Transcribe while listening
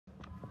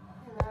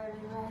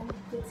everyone,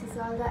 it's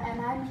Isolda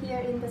and I'm here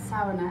in the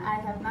sauna. I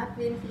have not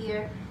been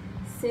here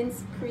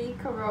since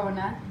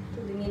pre-corona,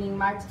 meaning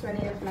March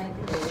 20th,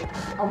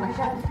 1998. Oh my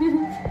god.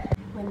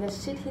 When the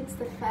shit hits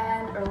the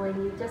fan, or when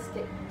you just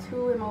get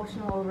too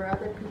emotional over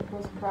other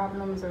people's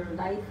problems or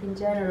life in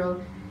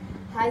general,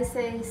 I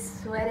say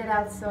sweat it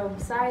out. So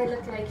sorry I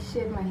look like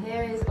shit. My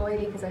hair is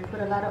oily because I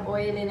put a lot of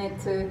oil in it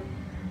to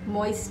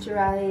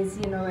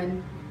moisturize, you know,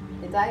 and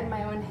I dyed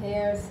my own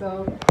hair,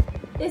 so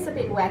it's a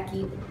bit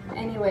wacky.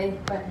 Anyway,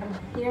 but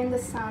I'm here in the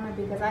sauna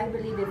because I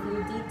believe if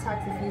you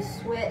detox, if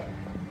you sweat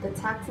the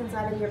toxins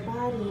out of your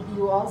body,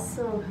 you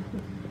also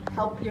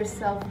help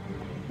yourself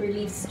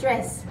relieve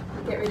stress.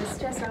 Get rid of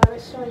stress. I want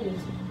to show you.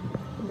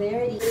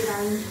 There it is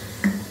on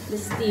the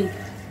steam.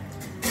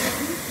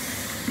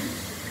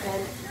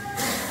 And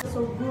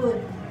so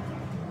good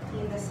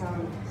in the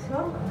sauna.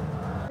 So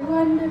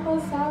wonderful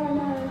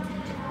sauna.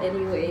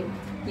 Anyway,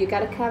 you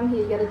gotta come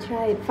here, you gotta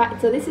try it.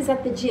 So this is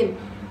at the gym.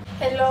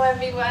 Hello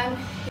everyone.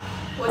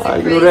 Are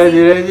you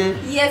ready?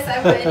 Yes,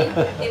 I'm ready.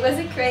 It was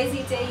a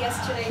crazy day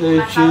yesterday in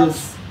my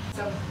house.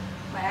 So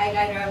my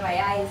eyeliner on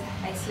my eyes,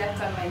 I slept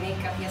on my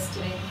makeup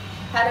yesterday.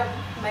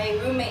 My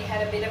roommate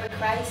had a bit of a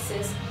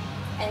crisis,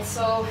 and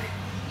so,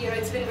 you know,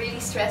 it's been really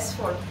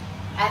stressful.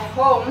 At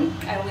home,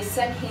 we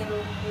sent him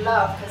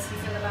love because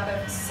he's in a lot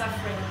of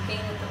suffering and pain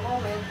at the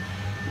moment.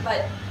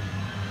 But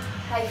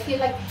I feel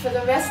like for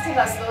the rest of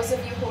us, those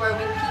of you who are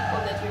with people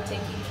that you're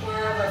taking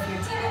care of, or if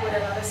you're dealing with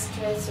a lot of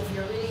stress, or if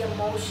you're really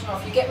emotional,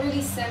 if you get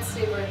really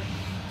sensitive, or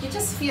you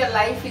just feel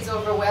life is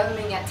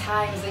overwhelming at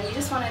times and you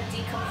just want to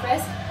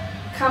decompress,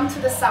 come to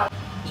the sauna.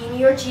 In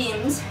your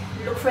gyms,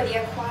 look for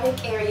the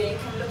aquatic area. You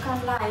can look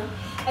online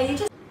and you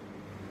just...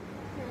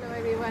 Hello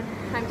everyone,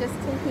 I'm just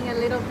taking a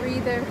little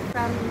breather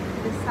from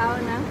the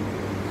sauna.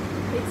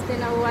 It's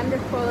been a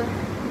wonderful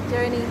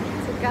journey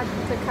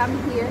to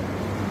come here.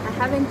 I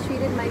haven't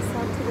treated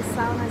myself to the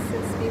sauna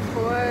since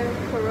before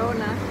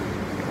Corona,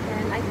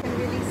 and I can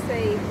really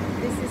say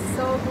this is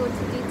so good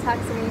to detox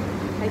me.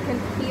 I can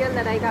feel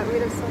that I got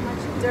rid of so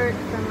much dirt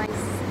from my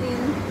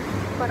skin,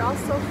 but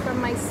also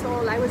from my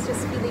soul. I was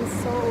just feeling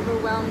so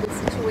overwhelmed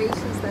with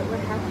situations that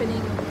were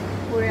happening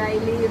where I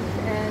live,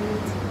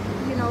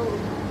 and you know,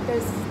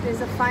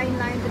 there's a fine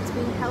line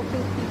between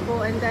helping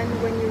people and then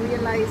when you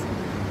realize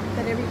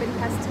that everybody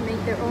has to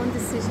make their own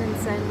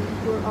decisions and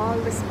we're all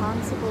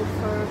responsible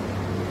for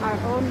our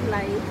own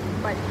life,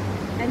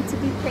 and to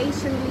be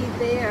patiently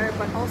there,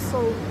 but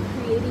also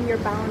creating your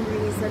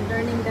boundaries and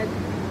learning that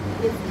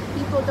if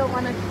people don't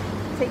want to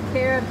take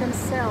care of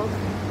themselves,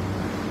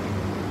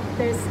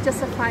 there's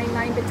just a fine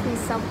line between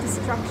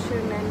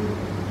self-destruction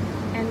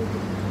and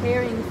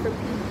caring for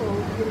people,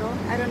 you know.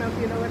 I don't know if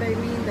you know what I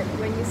mean, that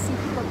when you see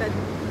people that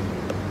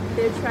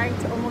they're trying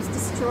to almost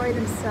destroy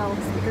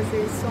themselves because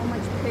there's so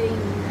much pain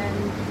and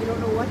you don't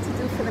know what to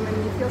do for them and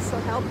you feel so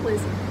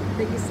helpless,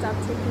 that you stop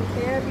taking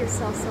care of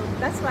yourself. So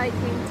that's why I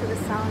came to the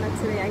sauna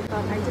today. I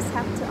thought I just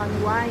have to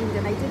unwind,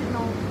 and I didn't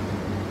know,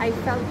 I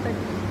felt that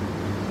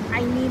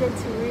I needed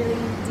to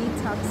really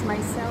detox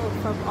myself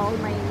of all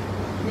my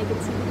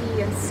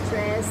negativity and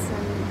stress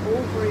and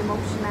over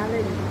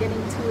emotionality,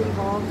 getting too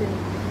involved in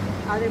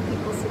other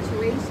people's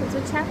situations,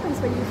 which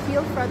happens when you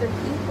feel for other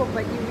people,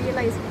 but you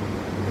realize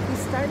if you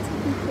start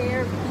taking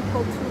care of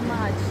people too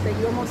much, that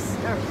you almost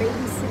start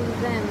babysitting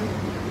them,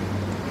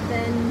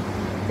 then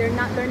they're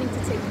not learning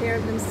to take care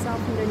of themselves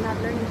and they're not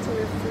learning to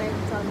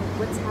reflect on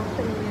what's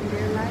happening in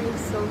their lives.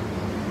 So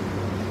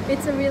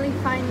it's a really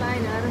fine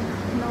line. I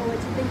don't know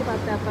what you think about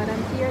that, but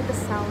I'm here at the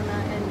sauna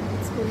and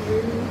it's been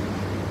really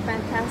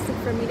fantastic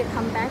for me to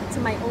come back to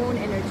my own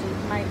energy,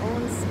 my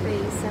own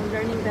space, and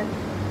learning that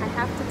I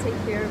have to take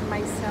care of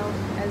myself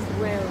as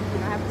well. You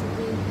know, I have to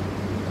be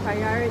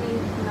priority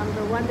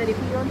number one, that if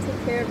you don't take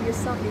care of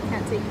yourself, you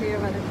can't take care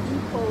of other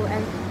people.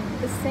 And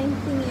the same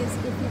thing is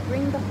if you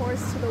bring the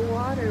horse to the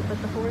water, but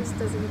the horse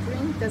doesn't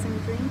drink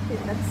it,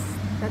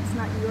 that's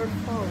not your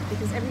fault,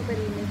 because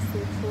everybody makes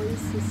their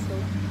choices. So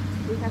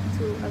we have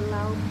to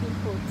allow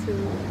people to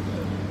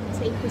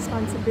take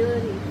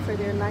responsibility for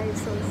their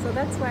lives. So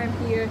that's why I'm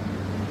here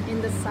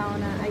in the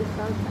sauna. I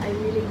felt I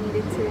really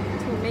needed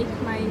to make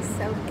my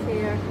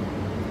self-care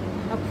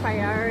a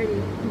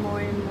priority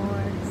more and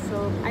more.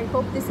 So I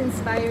hope this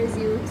inspires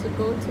you to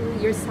go to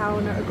your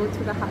sauna or go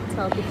to the hot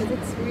tub, because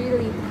it's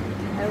really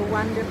a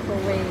wonderful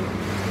way to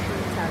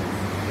detox.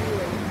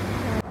 Anyway.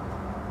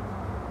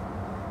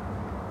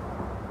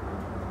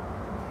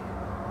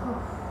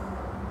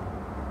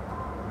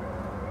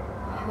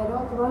 I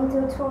don't want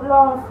to do too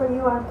long for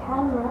you on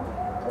camera,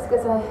 just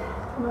because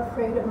I'm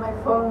afraid of my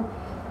phone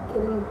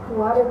getting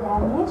water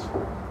damage.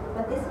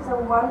 But this is a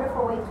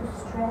wonderful way to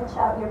stretch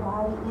out your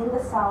body in the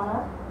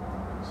sauna.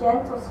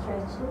 Gentle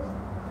stretches.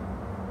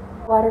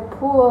 Water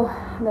pool,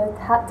 the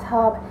hot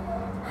tub,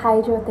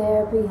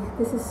 hydrotherapy.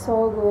 This is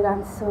so good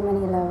on so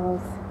many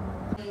levels.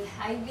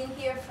 I've been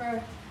here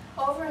for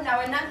over an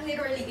hour, not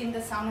literally in the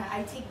sauna.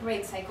 I take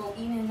breaks, I go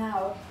in and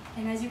out.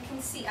 And as you can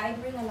see, I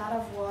bring a lot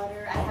of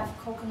water. I have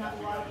coconut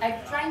water.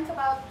 I drank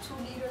about 2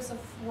 liters of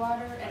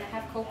water, and I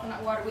have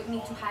coconut water with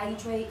me to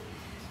hydrate.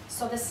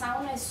 So the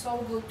sauna is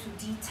so good to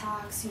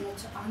detox, you know,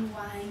 to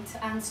unwind,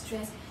 to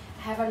unstress.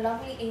 I have a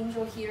lovely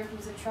angel here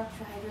who's a truck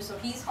driver, so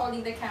he's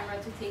holding the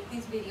camera to take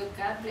this video.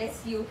 God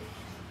bless you.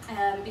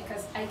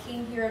 Because I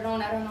came here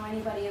alone. I don't know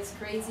anybody as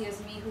crazy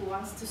as me who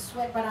wants to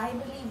sweat, but I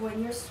believe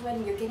when you're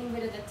sweating, you're getting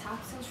rid of the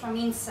toxins from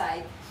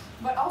inside.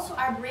 But also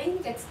our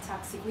brain gets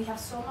toxic. We have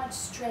so much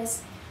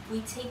stress. We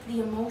take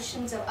the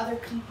emotions of other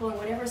people and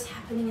whatever's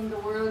happening in the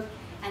world,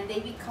 and they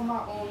become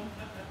our own.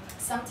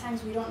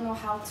 Sometimes we don't know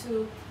how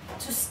to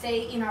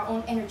stay in our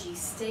own energy,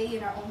 stay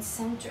in our own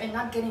center, and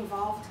not get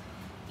involved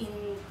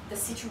in the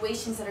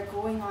situations that are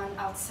going on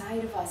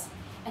outside of us.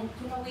 And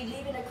you know, we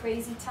live in a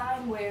crazy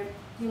time where,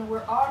 you know,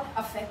 we're all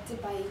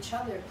affected by each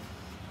other.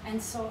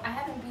 And so I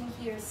haven't been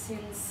here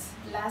since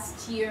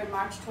last year,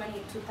 March 20,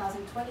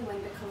 2020,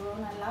 when the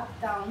Corona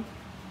lockdown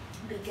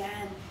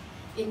began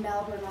in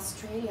Melbourne,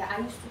 Australia.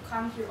 I used to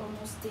come here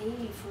almost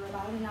daily for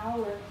about an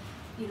hour,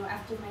 you know,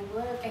 after my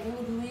work, and it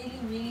would really,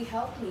 really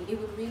help me. It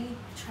would really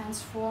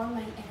transform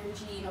my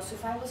energy, you know. So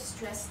if I was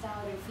stressed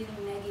out and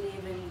feeling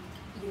negative and,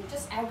 you know,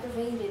 just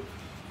aggravated,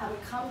 I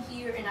would come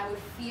here and I would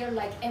feel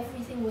like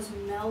everything was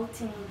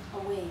melting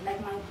away, like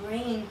my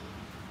brain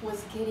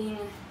was getting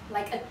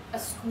like a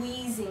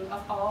squeezing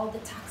of all the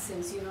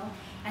toxins, you know.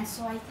 And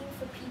so I think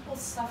for people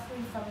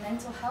suffering from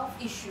mental health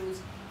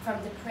issues,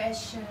 from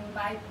depression,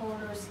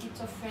 bipolar,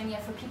 schizophrenia,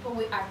 for people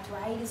with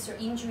arthritis or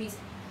injuries,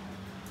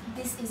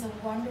 this is a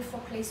wonderful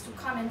place to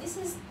come. And this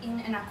is in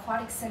an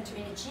aquatic center,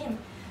 in a gym.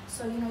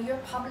 So, you know, your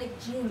public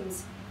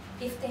gyms,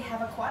 if they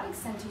have aquatic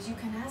centers, you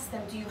can ask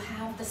them, do you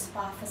have the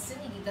spa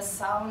facility, the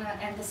sauna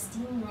and the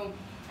steam room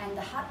and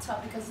the hot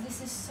tub? Because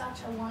this is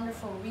such a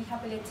wonderful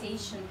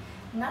rehabilitation,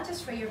 not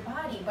just for your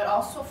body, but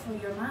also for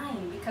your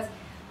mind. Because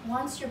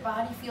once your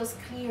body feels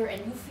clear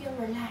and you feel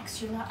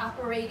relaxed, you're not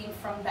operating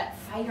from that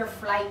fight or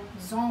flight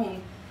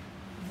zone,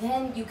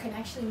 then you can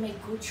actually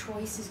make good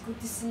choices, good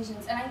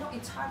decisions. And I know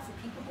it's hard for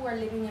people who are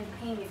living in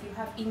pain, if you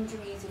have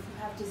injuries, if you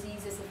have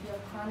diseases, if you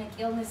have chronic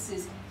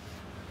illnesses.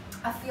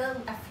 I feel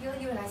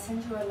you, and I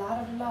send you a lot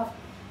of love,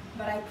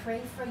 but I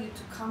pray for you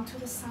to come to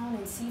the sauna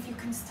and see if you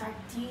can start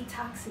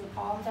detoxing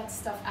all that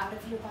stuff out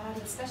of your body,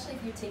 especially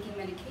if you're taking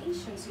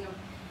medications. You know,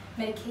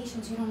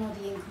 medications, you don't know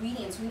the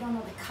ingredients, we don't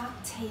know the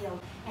cocktail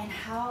and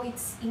how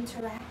it's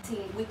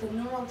interacting with the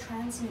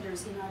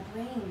neurotransmitters in our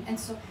brain. And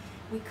so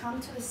we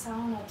come to the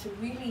sauna to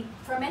really,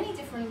 for many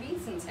different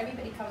reasons,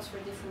 everybody comes for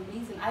a different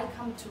reason. I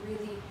come to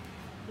really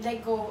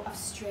let go of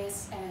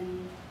stress,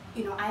 and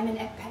you know, I'm an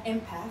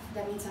empath.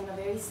 That means I'm a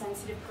very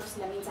sensitive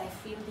person. That means I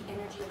feel the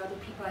energy of other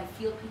people. I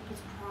feel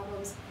people's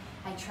problems.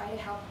 I try to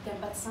help them,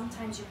 but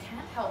sometimes you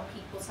can't help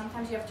people.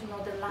 Sometimes you have to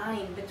know the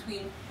line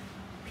between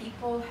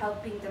people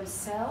helping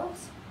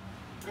themselves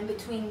and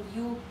between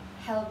you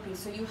helping.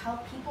 So you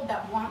help people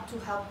that want to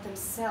help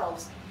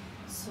themselves.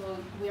 So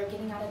we are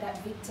getting out of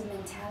that victim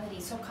mentality.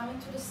 So coming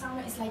to the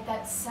sauna is like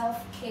that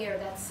self-care,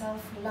 that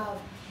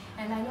self-love.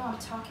 And I know I'm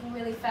talking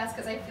really fast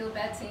because I feel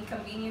bad to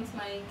inconvenience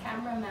my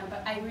cameraman,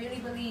 but I really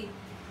believe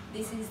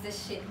this is the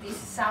shit, this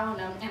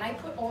sauna. And I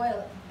put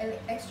oil,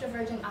 extra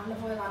virgin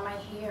olive oil on my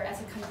hair as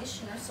a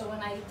conditioner, so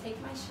when I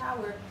take my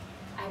shower,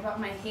 I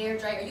brought my hair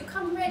dryer. You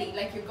come ready,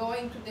 like you're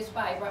going to the spa.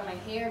 I brought my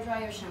hair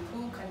dryer,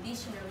 shampoo,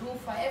 conditioner,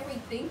 loofah,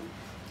 everything.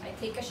 I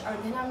take a shower,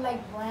 then I'm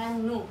like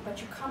brand new.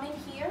 But you come in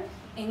here,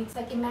 and it's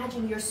like,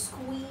 imagine you're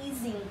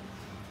squeezing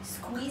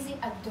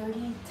a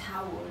dirty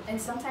towel. And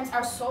sometimes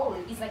our soul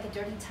is like a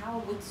dirty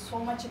towel with so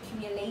much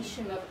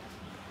accumulation of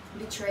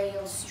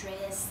betrayal,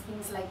 stress,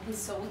 things like this.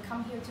 So we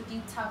come here to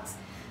detox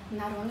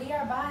not only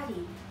our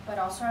body, but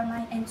also our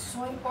mind. And it's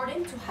so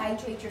important to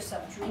hydrate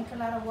yourself. Drink a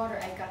lot of water.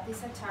 I got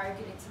this at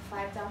Target. It's a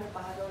 $5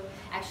 bottle.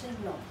 Actually,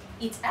 no,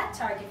 it's at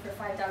Target for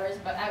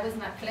 $5, but I was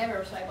not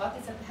clever, so I bought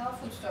this at the health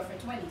food store for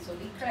 $20. So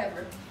be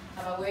clever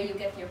about where you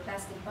get your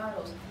plastic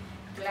bottles.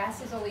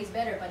 Glass is always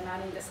better, but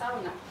not in the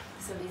sauna.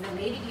 So there's a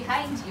lady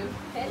behind you.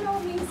 Hello,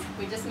 miss.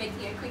 We're just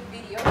making a quick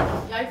video.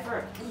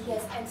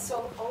 Yes, and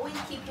so always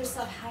keep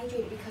yourself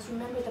hydrated, because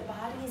remember, the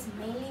body is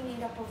mainly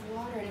made up of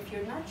water. And if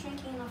you're not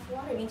drinking enough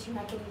water, it means you're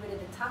not getting rid of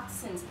the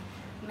toxins,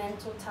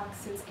 mental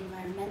toxins,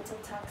 environmental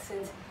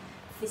toxins,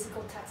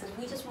 physical toxins.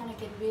 We just want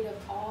to get rid of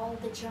all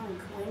the junk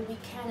when we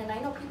can. And I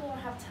know people don't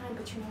have time,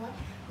 but you know what?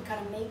 We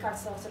got to make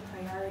ourselves a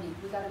priority.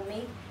 We got to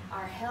make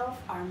our health,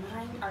 our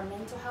mind, our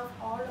mental health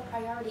all a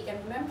priority. And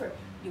remember,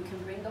 you can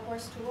bring the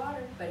horse to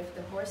water, but if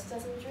the horse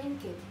doesn't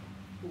drink it,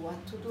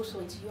 what to do? So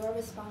it's your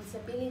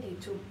responsibility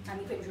to, I'm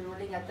even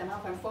drooling at the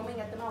mouth, I'm foaming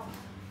at the mouth.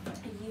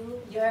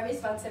 Your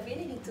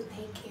responsibility to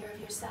take care of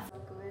yourself.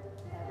 Good,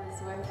 that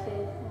was worth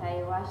it.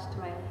 I washed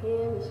my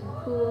hair with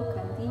shampoo,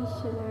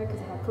 conditioner,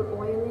 because I had put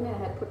oil in it. I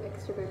had put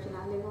extra virgin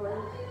olive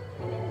oil.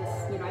 And then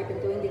this, you know, I've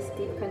been doing this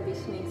deep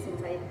conditioning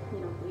since I, you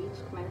know,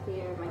 bleached my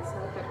hair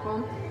myself at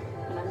home.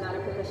 And I'm not a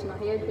professional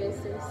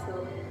hairdresser,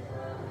 so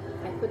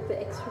I put the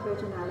extra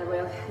virgin olive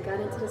oil. I got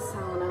into the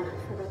sauna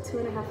for about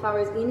 2.5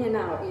 hours in and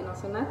out, you know,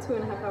 so not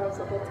 2.5 hours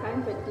the whole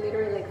time, but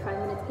literally like 5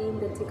 minutes in,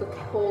 then take a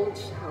cold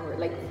shower,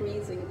 like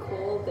freezing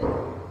cold, and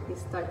you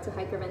start to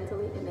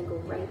hyperventilate and then go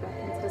right back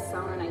into the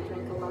sauna. And I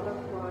drank a lot of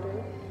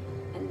water,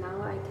 and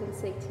now I can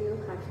say too,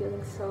 I'm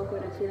feeling so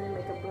good. I'm feeling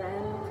like a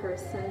brand new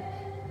person.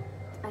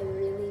 I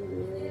really,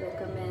 really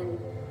recommend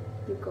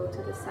you go to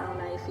the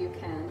sauna if you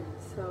can.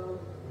 So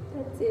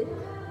that's it.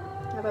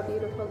 Have a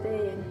beautiful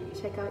day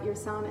and check out your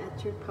sauna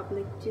at your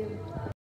public gym.